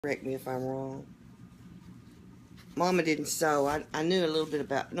Correct me if I'm wrong. Mama didn't sew. I knew know a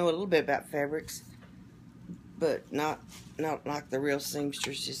little bit about fabrics, but not like the real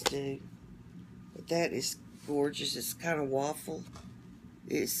seamstresses do. But that is gorgeous. It's kind of waffle.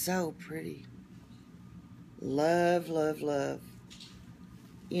 It's so pretty. Love, love, love.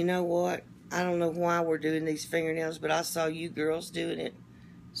 You know what? I don't know why we're doing these fingernails, but I saw you girls doing it,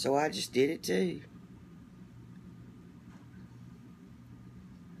 so I just did it too.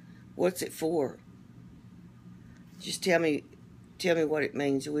 What's it for? Just tell me what it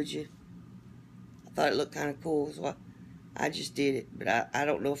means, would you? I thought it looked kind of cool, so I just did it, but I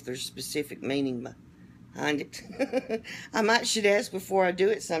don't know if there's specific meaning behind it. Should ask before I do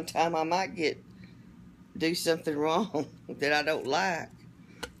it sometime. I might do something wrong that I don't like.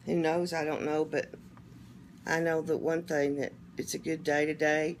 Who knows? I don't know, but I know that one thing, that it's a good day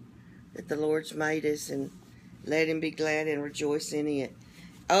today, that the Lord's made us, and let Him be glad and rejoice in it.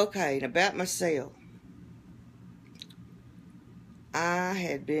 Okay, and about myself. I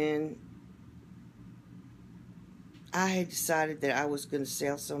had decided that I was going to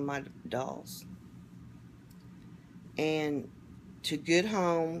sell some of my dolls, and to good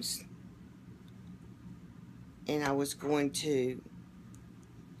homes, and I was going to,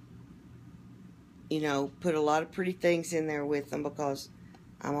 put a lot of pretty things in there with them, because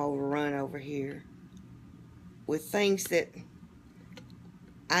I'm overrun over here with things that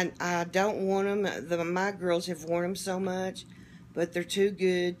I don't want them. My girls have worn them so much, but they're too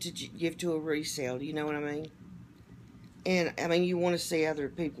good to give to a resale. You know what I mean? And, you want to see other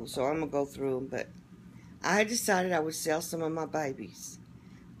people, so I'm going to go through them. But I decided I would sell some of my babies.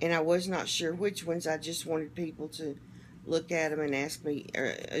 And I was not sure which ones. I just wanted people to look at them and ask me,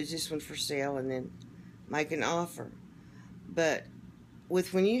 is this one for sale? And then make an offer. But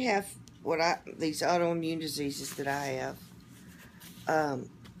when you have these autoimmune diseases that I have,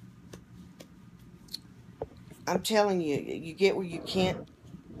 I'm telling you, you get where you can't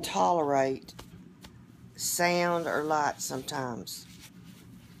tolerate sound or light sometimes.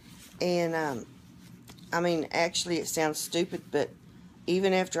 And, actually it sounds stupid, but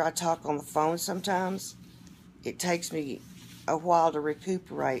even after I talk on the phone sometimes, it takes me a while to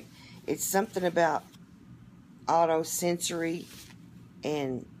recuperate. It's something about autosensory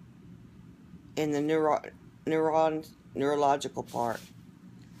and the neurological part.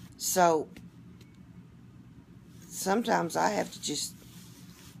 So sometimes I have to just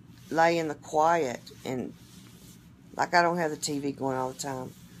lay in the quiet, and like I don't have the TV going all the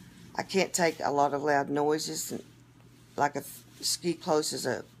time. I can't take a lot of loud noises, and like if ski closes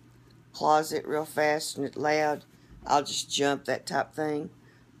a closet real fast and it's loud, I'll just jump, that type thing.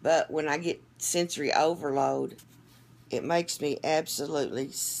 But when I get sensory overload, it makes me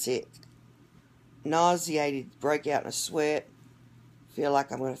absolutely sick, nauseated, break out in a sweat, feel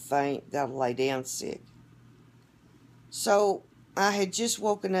like I'm going to faint, gotta lay down sick. So I had just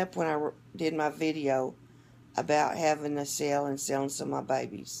woken up when I did my video about having a sale and selling some of my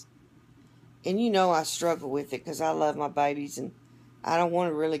babies. And I struggle with it because I love my babies and I don't want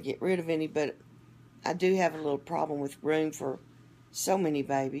to really get rid of any, but I do have a little problem with room for so many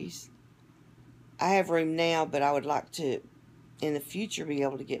babies. I have room now, but I would like to, in the future, be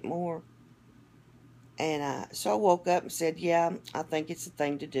able to get more. And so I woke up and said, yeah, I think it's the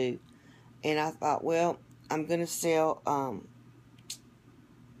thing to do. And I thought, well, I'm going to sell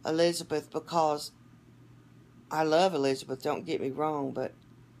Elizabeth, because I love Elizabeth, don't get me wrong, but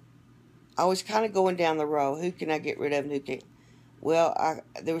I was kind of going down the road. Who can I get rid of and who can't? Well,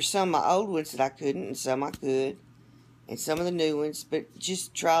 there were some of my old ones that I couldn't, and some I could, and some of the new ones, but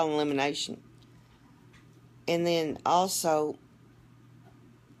just trial and elimination. And then also,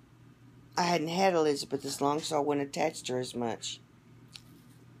 I hadn't had Elizabeth as long, so I wouldn't attach to her as much.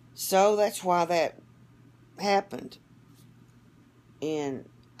 So that's why that happened. And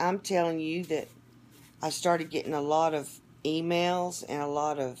I'm telling you that I started getting a lot of emails and a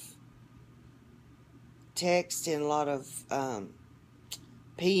lot of text and a lot of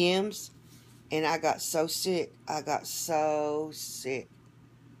PMs, and I got so sick.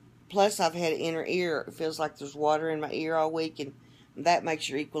 Plus, I've had an inner ear. It feels like there's water in my ear all week, and that makes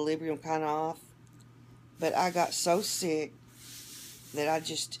your equilibrium kind of off. But I got so sick that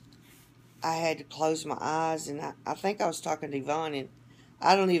I had to close my eyes, and I think I was talking to Yvonne, and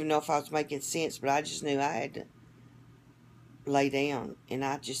I don't even know if I was making sense, but I just knew I had to lay down, and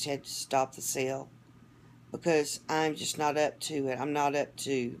I just had to stop the sale, because I'm just not up to it. I'm not up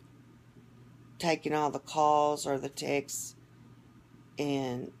to taking all the calls or the texts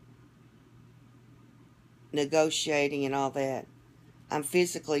and negotiating and all that. I'm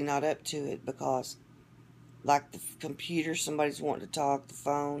physically not up to it, because like the computer, somebody's wanting to talk, the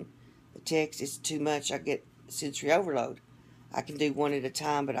phone, the text, it's too much. I get sensory overload. I can do one at a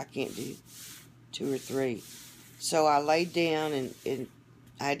time, but I can't do two or three. So I laid down and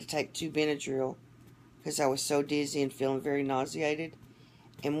I had to take 2 Benadryl because I was so dizzy and feeling very nauseated.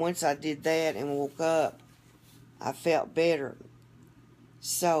 And once I did that and woke up, I felt better.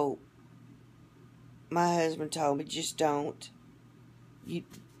 So my husband told me, just don't. You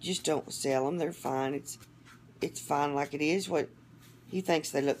just don't sell them. They're fine. It's fine like it is. What he thinks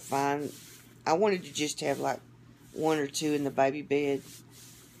they look fine. I wanted to just have like 1 or 2 in the baby bed,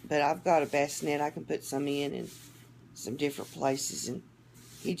 but I've got a bassinet I can put some in some different places, and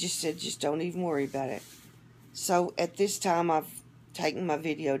he just said, just don't even worry about it. So at this time, I've taken my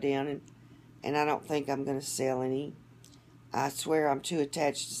video down, and I don't think I'm going to sell any. I swear I'm too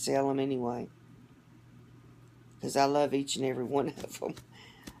attached to sell them anyway, because I love each and every one of them.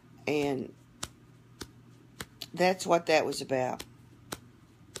 And that's what that was about.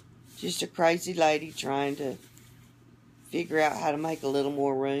 Just a crazy lady trying to figure out how to make a little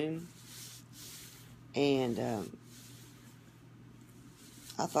more room. And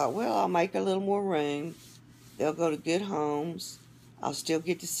I thought, well, I'll make a little more room. They'll go to good homes. I'll still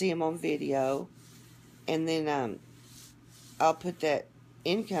get to see them on video. And then I'll put that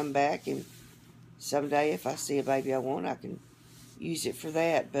income back, and someday if I see a baby I want, I can use it for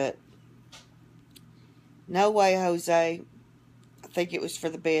that. But no way, Jose. I think it was for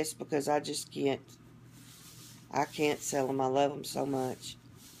the best, because I just can't. I can't sell them. I love them so much.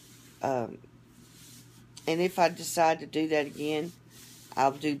 And if I decide to do that again,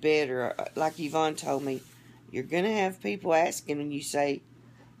 I'll do better. Like Yvonne told me, you're going to have people asking when you say,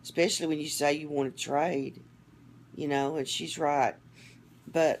 especially when you say you want to trade, you know, and she's right.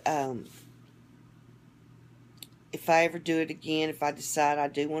 But if I ever do it again, if I decide I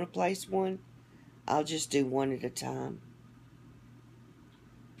do want to place one, I'll just do one at a time.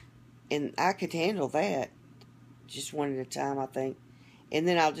 And I could handle that. Just one at a time, I think. And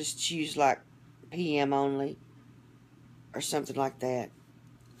then I'll just choose like PM only or something like that.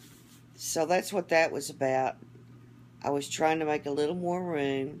 So that's what that was about. I was trying to make a little more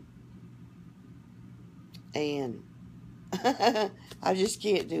room. And I just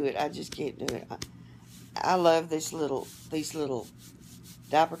can't do it. I just can't do it. I love these little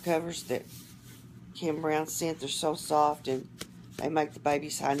diaper covers that Kim Brown sent. They're so soft, and they make the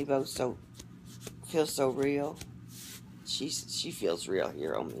baby's honey bow feel so real. She feels real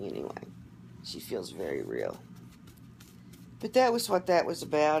here on me anyway. She feels very real. But that was what that was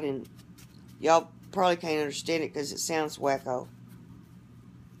about, and y'all probably can't understand it because it sounds wacko.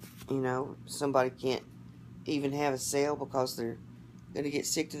 You know, somebody can't even have a sale because they're going to get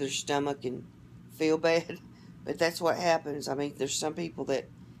sick to their stomach and feel bad. But that's what happens. I mean, there's some people that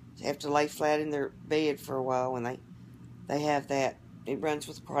have to lay flat in their bed for a while when they have that. It runs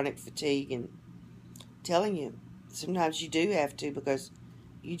with chronic fatigue, and I'm telling you, sometimes you do have to, because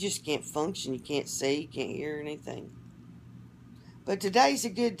you just can't function. You can't see, you can't hear anything. But today's a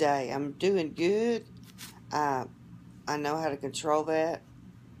good day. I'm doing good. I know how to control that,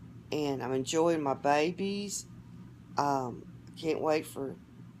 and I'm enjoying my babies. Can't wait for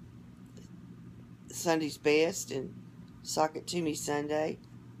Sunday's best and Sock It To Me Sunday.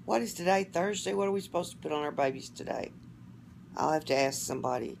 What is today? Thursday? What are we supposed to put on our babies today? I'll have to ask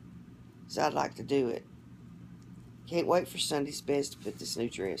somebody, because I'd like to do it. Can't wait for Sunday's best to put this new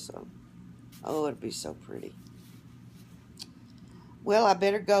dress on. Oh, it'll be so pretty. Well, I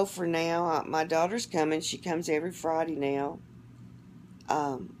better go for now. My daughter's coming. She comes every Friday now.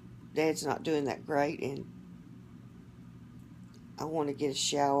 Dad's not doing that great, and I want to get a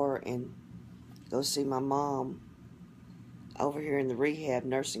shower and go see my mom over here in the rehab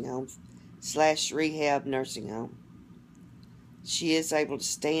nursing home / rehab nursing home. She is able to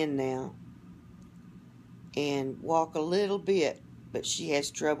stand now and walk a little bit, but she has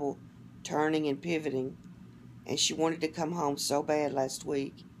trouble turning and pivoting, and she wanted to come home so bad last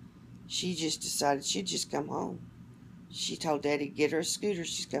week. She just decided she'd just come home. She told Daddy to get her a scooter,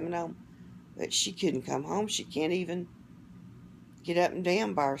 she's coming home, but she couldn't come home. She can't even get up and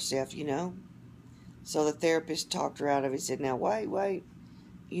down by herself, you know. So the therapist talked her out of it. He said, now wait,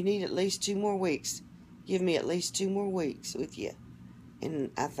 you need at least 2 more weeks. Give me at least 2 more weeks with you,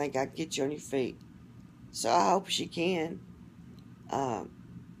 and I think I can get you on your feet. So I hope she can. I'm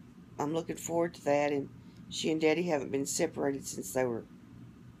looking forward to that. And she and Daddy haven't been separated since they were,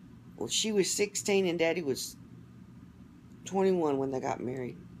 well, she was 16 and Daddy was 21 when they got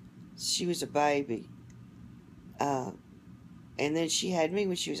married. She was a baby. And then she had me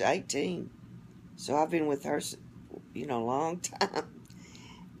when she was 18. So I've been with her, you know, a long time.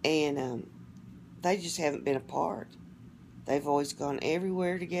 And they just haven't been apart. They've always gone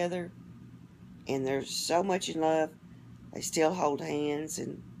everywhere together, and they're so much in love. They still hold hands,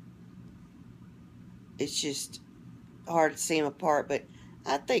 and it's just hard to see them apart. But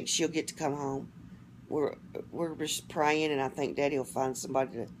I think she'll get to come home. We're just praying, and I think Daddy will find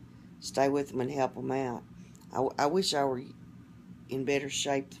somebody to stay with them and help them out. I wish I were in better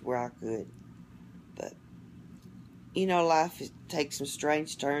shape where I could. But, you know, life takes some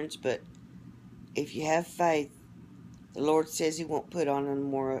strange turns, but if you have faith, the Lord says He won't put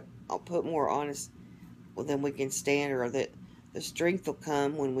more on us than we can stand, or that the strength will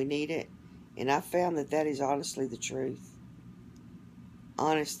come when we need it. And I found that is honestly the truth.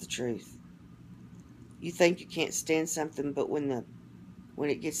 Honest the truth. You think you can't stand something, but when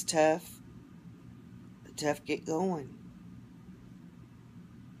it gets tough, the tough get going.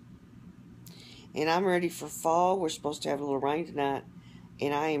 And I'm ready for fall. We're supposed to have a little rain tonight,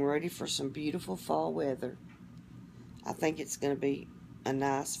 and I am ready for some beautiful fall weather. I think it's going to be a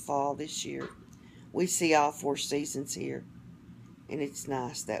nice fall this year. We see all 4 seasons here, and it's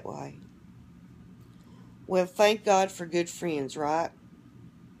nice that way. Well, thank God for good friends, right?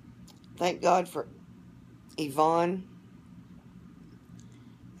 Thank God for Yvonne,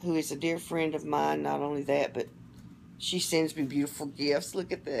 who is a dear friend of mine. Not only that, but she sends me beautiful gifts.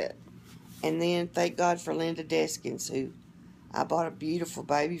 Look at that. And then thank God for Linda Deskins, who I bought a beautiful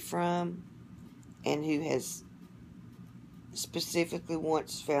baby from, and who has specifically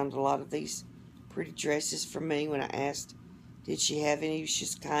once found a lot of these pretty dresses for me when I asked did she have any.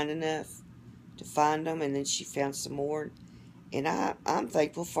 She's kind enough to find them, and then she found some more, and I'm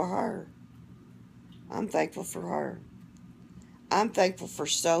thankful for her. I'm thankful for her. I'm thankful for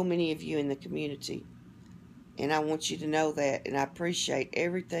so many of you in the community, and I want you to know that, and I appreciate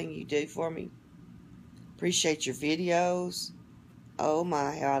everything you do for me. Appreciate your videos. Oh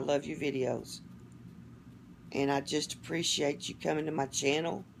my, how I love your videos. And I just appreciate you coming to my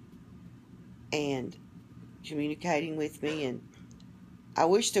channel and communicating with me. And I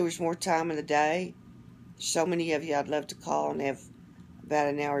wish there was more time in the day. So many of you I'd love to call and have about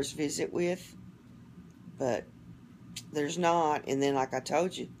an hour's visit with, but there's not. And then, like I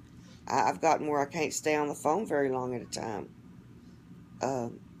told you, I've gotten where I can't stay on the phone very long at a time.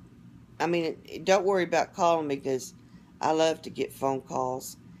 I mean, don't worry about calling me, because I love to get phone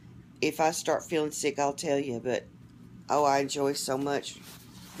calls. If I start feeling sick, I'll tell you, but oh, I enjoy so much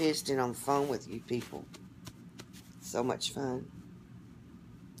visiting on the phone with you people. So much fun.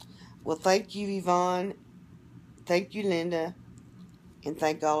 Well, thank you, Yvonne. Thank you, Linda. And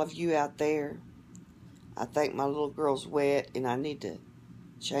thank all of you out there. I think my little girl's wet, and I need to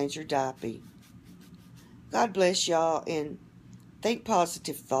change her diaper. God bless y'all, and think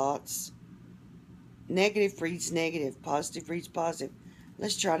positive thoughts. Negative breeds negative. Positive breeds positive.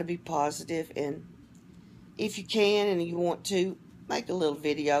 Let's try to be positive, and if you can and you want to, make a little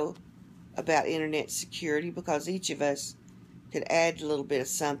video about internet security, because each of us could add a little bit of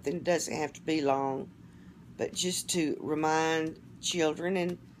something. It doesn't have to be long, but just to remind children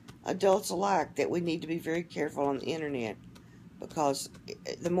and adults alike that we need to be very careful on the internet, because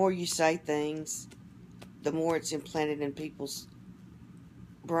the more you say things, the more it's implanted in people's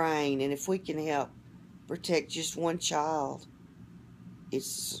brain. And if we can help protect just one child,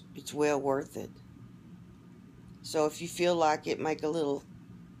 it's well worth it. So if you feel like it, make a little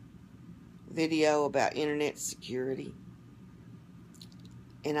video about internet security,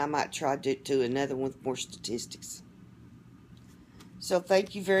 and I might try to do another one with more statistics. So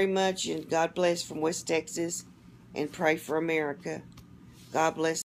thank you very much, and God bless from West Texas, and pray for America. God bless.